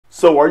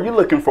So are you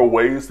looking for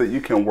ways that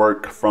you can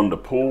work from the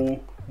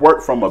pool,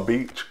 work from a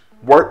beach,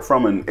 work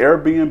from an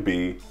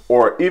Airbnb,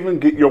 or even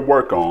get your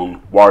work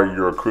on while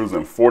you're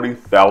cruising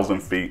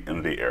 40,000 feet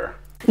in the air?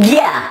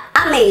 Yeah,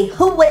 I mean,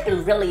 who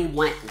wouldn't really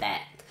want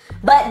that?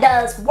 But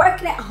does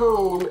working at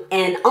home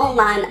and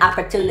online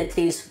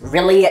opportunities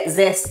really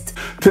exist?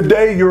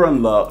 Today you're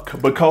in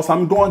luck because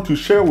I'm going to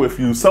share with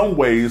you some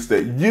ways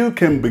that you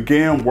can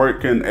begin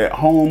working at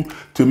home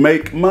to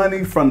make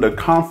money from the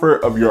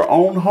comfort of your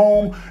own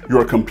home,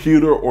 your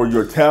computer, or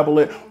your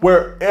tablet,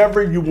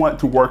 wherever you want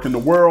to work in the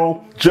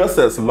world, just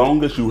as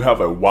long as you have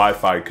a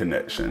Wi-Fi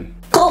connection.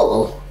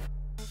 Cool.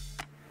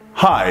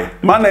 Hi,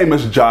 my name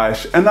is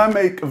Josh and I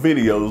make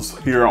videos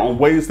here on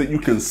ways that you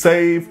can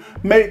save,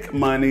 make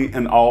money,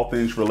 and all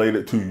things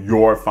related to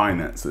your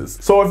finances.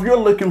 So if you're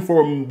looking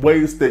for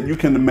ways that you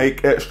can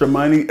make extra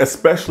money,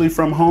 especially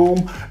from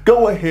home,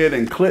 go ahead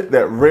and click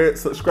that red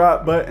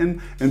subscribe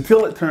button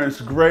until it turns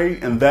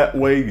gray, and that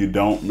way you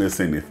don't miss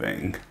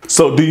anything.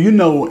 So do you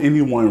know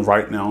anyone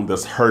right now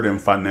that's hurting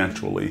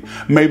financially?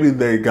 Maybe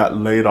they got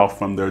laid off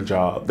from their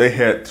job. They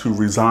had to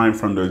resign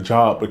from their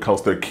job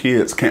because their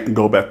kids can't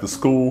go back to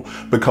school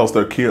because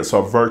their kids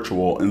are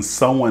virtual and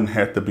someone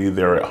had to be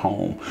there at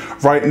home.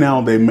 Right now,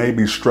 they may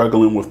be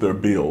struggling with their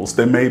bills.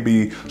 They may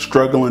be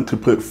struggling to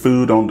put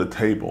food on the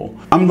table.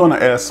 I'm gonna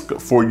ask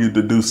for you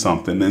to do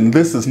something, and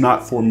this is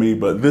not for me,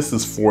 but this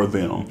is for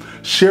them.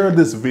 Share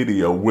this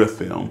video with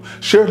them.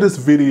 Share this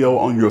video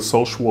on your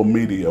social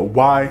media.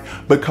 Why?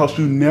 Because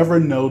you never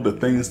know the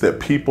things that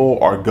people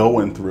are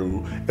going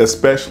through,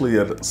 especially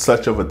at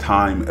such of a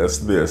time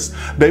as this.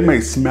 They may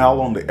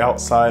smile on the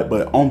outside,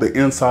 but on the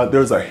inside,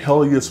 there's a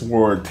hellish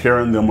war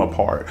tearing them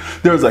apart.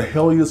 There's a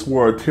hellish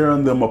war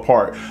tearing them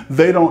apart.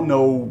 They don't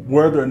know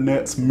where their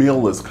next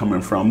meal is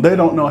coming from. They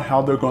don't know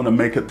how they're going to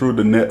make it through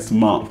the next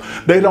month.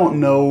 They don't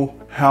know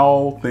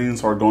how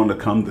things are going to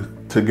come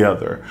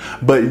together,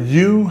 but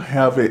you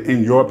have it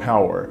in your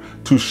power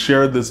to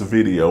share this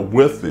video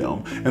with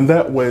them, and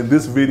that way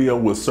this video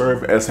will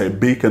serve as a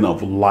beacon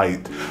of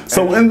light.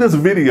 So in this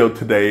video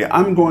today,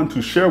 I'm going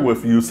to share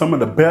with you some of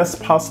the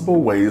best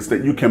possible ways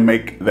that you can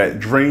make that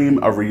dream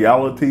a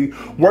reality,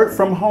 work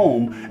from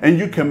home, and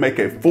you can make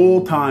a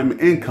full-time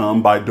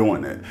income by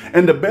doing it.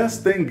 And the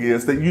best thing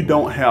is that you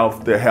don't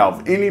have to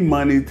have any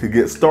money to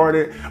get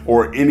started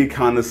or any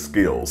kind of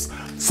skills.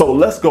 So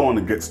let's go on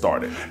and get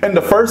started. And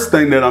the first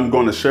thing that I'm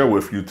going to share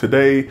with you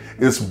today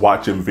is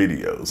watching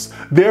videos.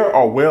 There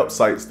are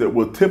websites that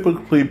will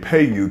typically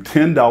pay you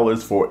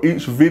 $10 for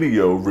each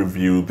video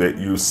review that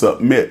you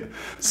submit.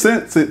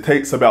 Since it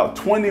takes about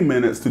 20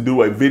 minutes to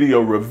do a video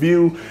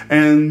review,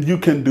 and you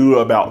can do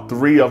about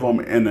 3 of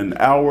them in an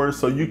hour,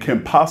 so you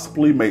can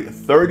possibly make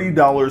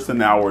 $30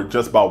 an hour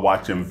just by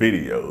watching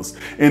videos.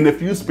 And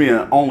if you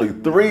spend only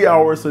 3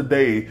 hours a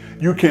day,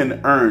 you can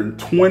earn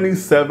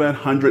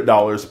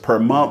 $2,700 per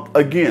month,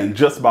 again,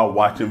 just by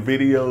watching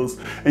videos.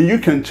 And you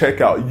can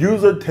check out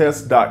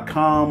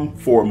usertest.com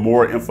for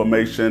more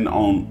information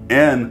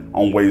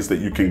on ways that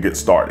you can get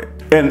started.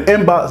 And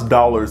Inbox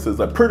Dollars is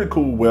a pretty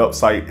cool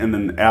website and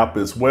an app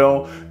as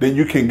well that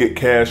you can get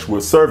cash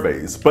with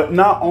surveys. But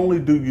not only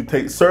do you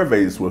take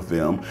surveys with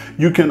them,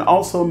 you can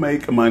also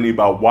make money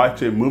by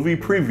watching movie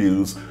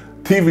previews,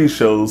 TV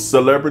shows,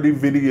 celebrity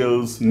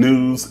videos,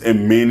 news,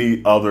 and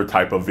many other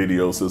type of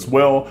videos as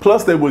well.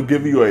 Plus, they will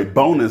give you a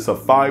bonus of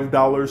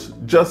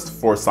 $5 just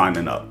for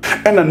signing up.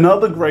 And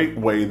another great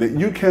way that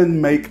you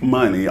can make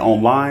money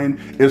online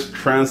is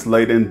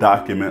translating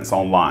documents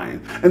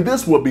online. And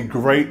this would be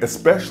great,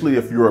 especially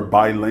if you're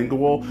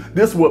bilingual.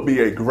 This would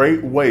be a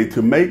great way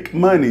to make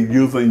money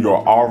using your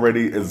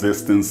already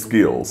existing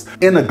skills.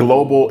 In a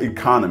global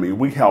economy,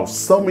 we have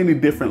so many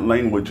different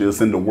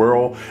languages in the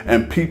world,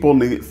 and people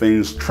need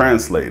things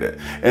translated.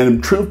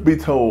 And truth be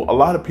told, a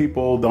lot of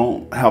people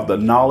don't have the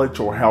knowledge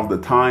or have the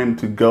time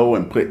to go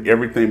and put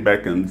everything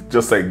back and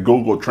just say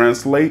Google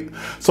Translate.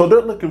 So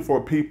they're looking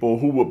for people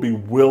who would be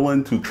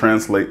willing to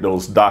translate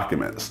those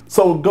documents.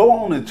 So go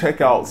on and check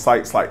out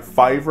sites like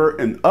Fiverr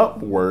and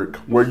Upwork,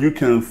 where you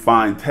can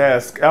find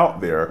tasks out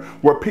there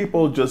where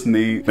people just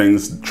need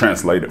things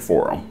translated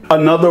for them.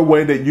 Another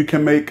way that you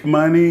can make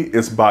money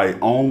is by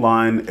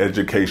online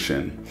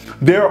education.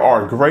 There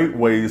are great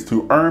ways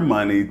to earn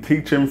money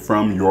teaching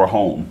from your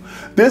home.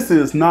 This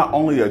is not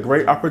only a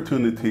great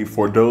opportunity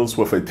for those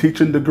with a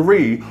teaching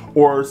degree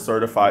or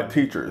certified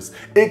teachers.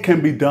 It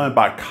can be done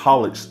by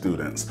college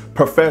students,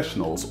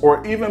 professionals,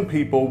 or even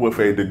people with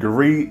a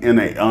degree in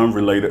an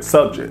unrelated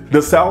subject.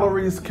 The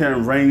salaries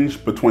can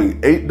range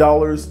between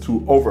 $8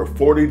 to over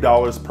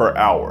 $40 per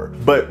hour.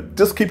 But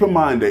just keep in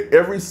mind that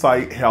every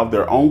site have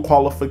their own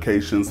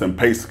qualifications and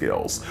pay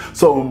scales.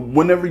 So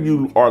whenever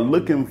you are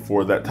looking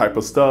for that type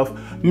of stuff,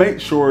 make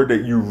sure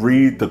that you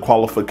read the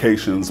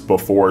qualifications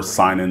before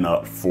signing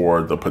up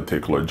for the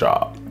particular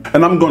job.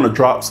 And I'm going to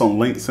drop some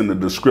links in the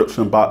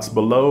description box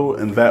below,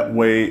 and that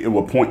way it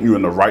will point you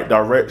in the right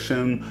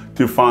direction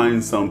to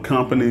find some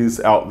companies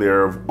out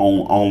there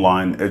on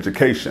online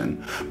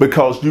education.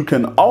 Because you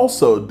can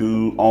also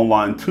do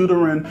online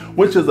tutoring,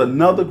 which is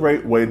another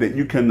great way that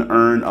you can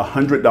earn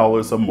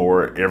 $100 or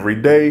more every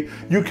day.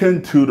 You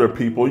can tutor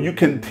people, you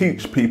can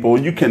teach people,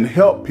 you can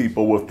help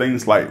people with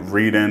things like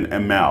reading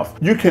and math.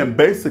 You can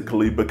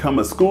basically become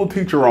a school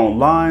teacher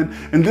online,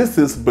 and this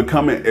is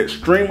becoming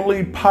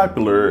extremely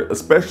popular,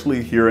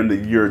 especially here in the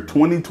year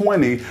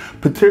 2020,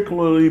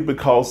 particularly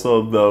because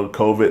of the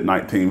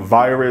COVID-19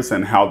 virus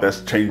and how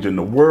that's changing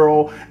the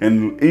world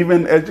and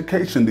even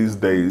education these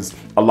days.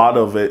 A lot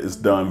of it is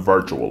done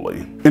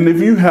virtually. And if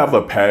you have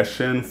a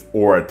passion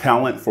or a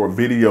talent for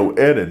video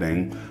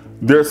editing,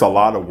 there's a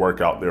lot of work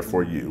out there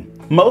for you.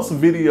 Most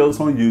videos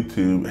on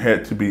YouTube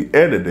had to be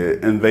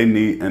edited, and they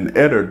need an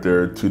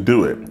editor to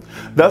do it.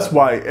 That's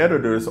why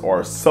editors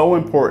are so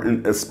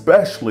important,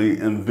 especially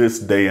in this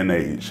day and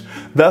age.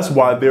 That's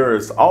why there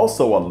is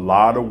also a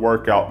lot of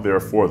work out there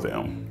for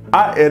them.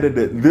 I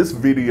edited this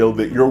video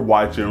that you're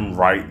watching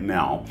right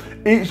now.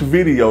 Each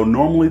video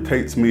normally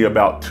takes me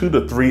about 2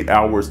 to 3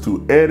 hours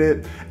to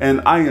edit,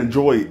 and I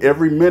enjoy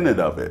every minute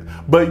of it.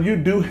 But you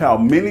do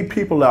have many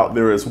people out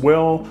there as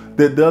well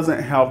that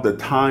doesn't have the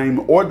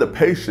time or the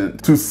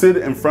patience to sit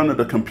in front of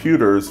the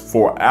computers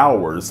for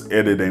hours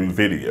editing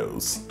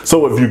videos.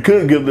 So if you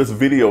could give this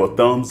video a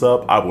thumbs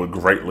up, I would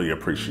greatly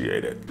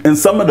appreciate it. And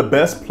some of the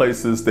best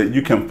places that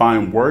you can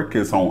find work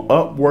is on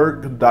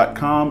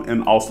Upwork.com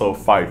and also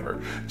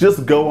Fiverr.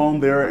 Just go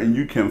on there and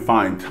you can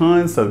find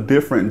tons of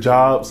different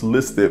jobs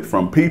listed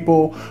from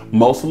people,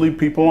 mostly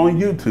people on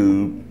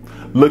YouTube,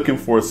 looking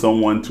for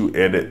someone to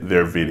edit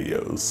their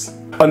videos.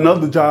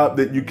 Another job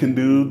that you can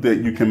do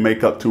that you can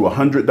make up to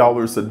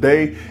 $100 a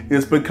day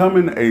is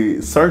becoming a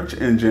search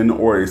engine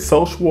or a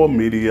social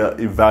media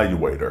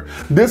evaluator.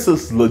 This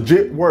is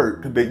legit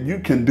work that you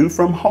can do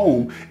from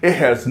home. It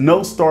has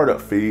no startup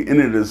fee, and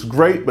it is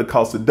great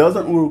because it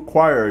doesn't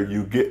require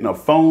you getting a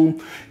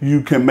phone.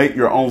 You can make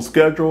your own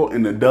schedule,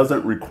 and it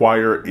doesn't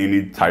require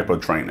any type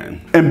of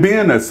training. And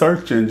being a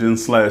search engine /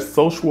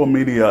 social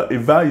media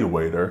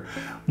evaluator,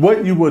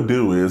 what you will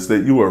do is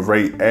that you will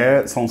rate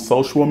ads on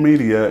social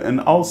media and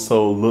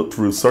also look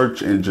through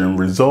search engine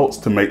results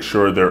to make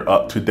sure they're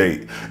up to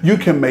date. You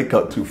can make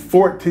up to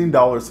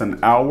 $14 an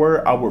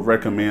hour. I would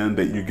recommend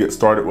that you get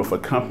started with a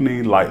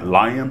company like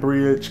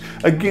Lionbridge,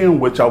 again,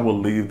 which I will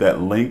leave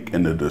that link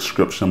in the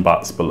description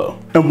box below.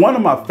 And one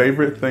of my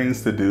favorite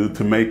things to do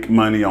to make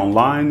money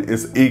online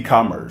is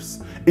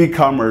e-commerce.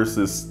 E-commerce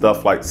is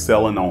stuff like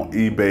selling on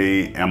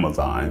eBay,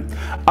 Amazon.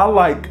 I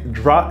like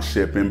drop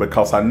shipping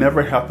because I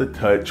never have to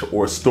touch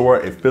or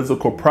store a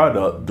physical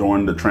product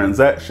during the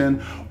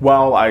transaction,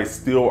 while I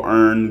still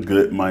earn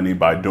good money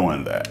by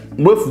doing that.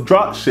 With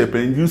drop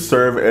shipping, you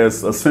serve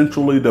as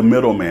essentially the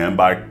middleman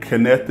by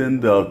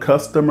connecting the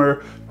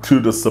customer to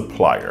the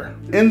supplier.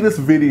 In this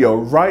video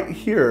right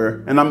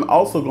here, and I'm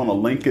also going to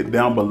link it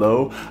down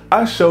below,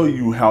 I show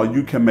you how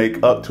you can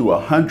make up to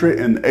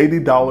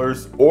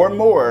 $180 or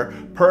more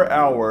per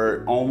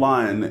hour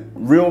online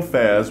real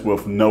fast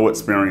with no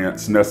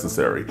experience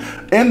necessary.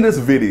 In this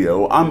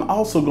video, I'm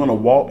also going to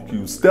walk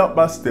you step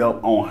by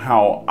step on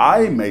how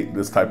I make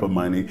this type of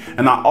money,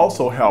 and I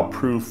also have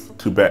proof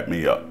to back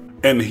me up.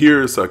 And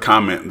here's a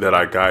comment that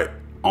I got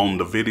on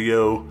the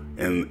video,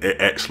 and it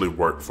actually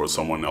worked for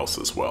someone else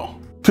as well.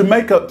 To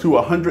make up to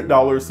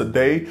 $100 a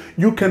day,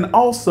 you can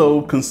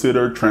also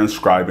consider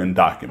transcribing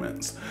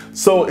documents.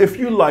 So if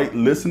you like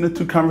listening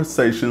to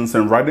conversations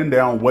and writing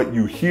down what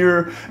you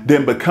hear,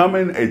 then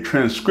becoming a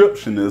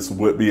transcriptionist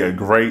would be a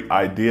great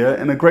idea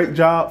and a great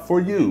job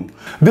for you.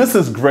 This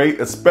is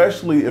great,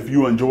 especially if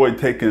you enjoy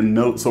taking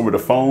notes over the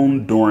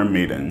phone during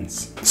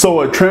meetings.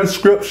 So a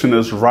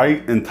transcriptionist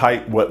write and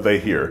type what they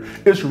hear.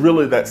 It's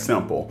really that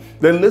simple.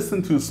 They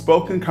listen to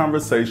spoken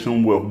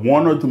conversation with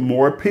one or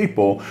more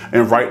people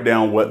and write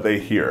down what they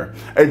hear.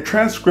 A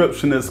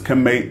transcriptionist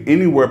can make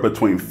anywhere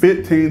between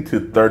 $15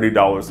 to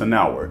 $30 an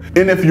hour.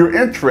 And if you're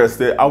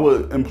interested, I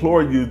would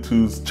implore you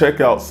to check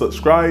out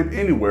Subscribe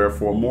Anywhere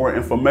for more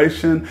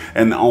information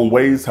and on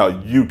ways how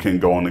you can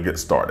go on and get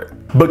started.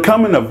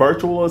 Becoming a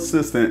virtual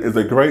assistant is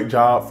a great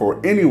job for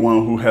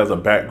anyone who has a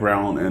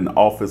background in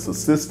office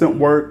assistant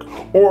work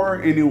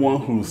or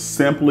anyone who's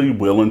simply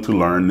willing to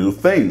learn new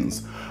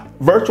things.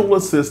 Virtual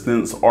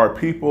assistants are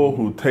people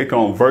who take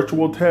on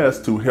virtual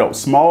tasks to help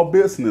small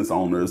business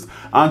owners,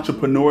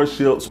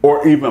 entrepreneurships,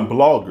 or even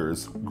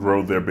bloggers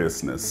grow their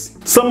business.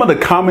 Some of the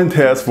common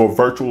tasks for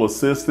virtual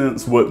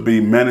assistants would be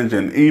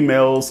managing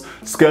emails,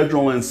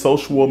 scheduling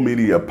social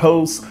media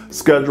posts,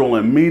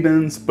 scheduling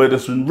meetings, but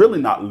it's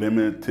really not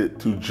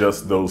limited to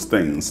just those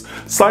things.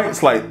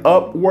 Sites like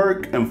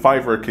Upwork and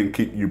Fiverr can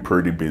keep you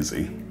pretty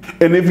busy.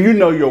 And if you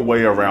know your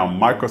way around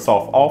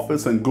Microsoft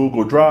Office and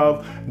Google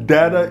Drive,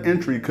 data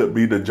entry could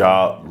be the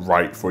job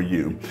right for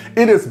you.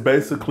 It is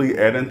basically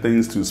adding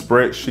things to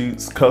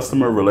spreadsheets,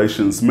 customer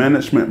relations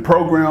management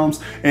programs,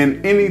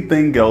 and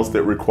anything else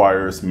that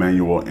requires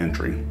manual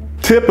entry.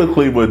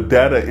 Typically with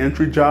data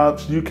entry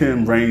jobs, you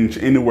can range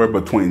anywhere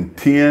between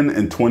 $10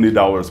 and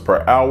 $20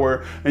 per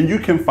hour, and you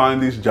can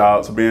find these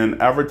jobs being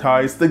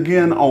advertised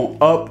again on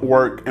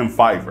Upwork and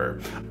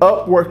Fiverr.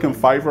 Upwork and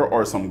Fiverr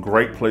are some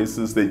great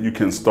places that you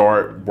can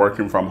start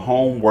working from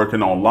home,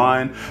 working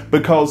online,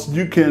 because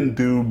you can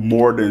do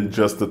more than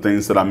just the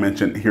things that I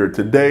mentioned here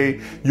today.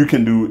 You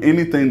can do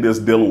anything that's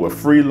dealing with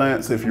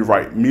freelance. If you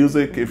write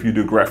music, if you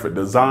do graphic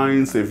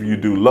designs, if you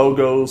do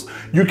logos,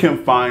 you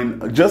can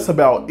find just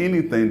about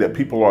anything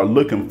that people are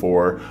looking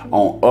for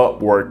on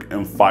Upwork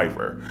and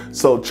Fiverr.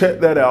 So check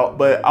that out.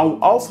 But I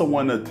also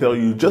want to tell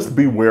you, just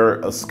beware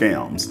of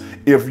scams.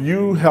 If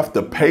you have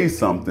to pay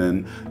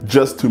something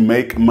just to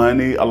make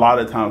money, a lot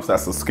of times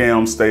that's a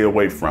scam. Stay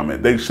away from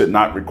it. They should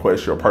not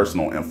request your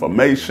personal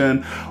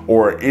information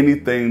or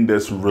anything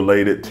that's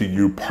related to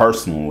you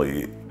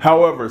personally.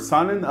 However,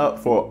 signing up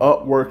for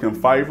Upwork and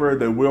Fiverr,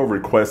 they will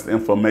request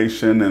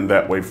information, and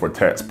that way for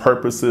tax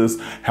purposes,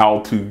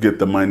 how to get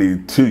the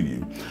money to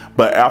you.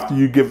 But after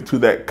you give it to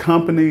that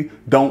company,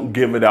 don't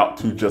give it out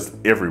to just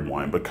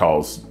everyone,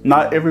 because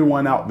not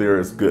everyone out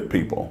there is good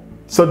people.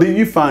 So did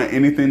you find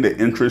anything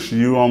that interests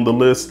you on the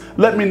list?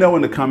 Let me know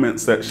in the comment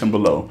section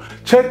below.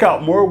 Check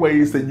out more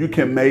ways that you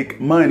can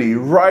make money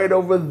right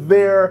over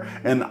there,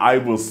 and I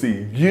will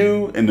see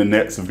you in the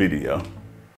next video.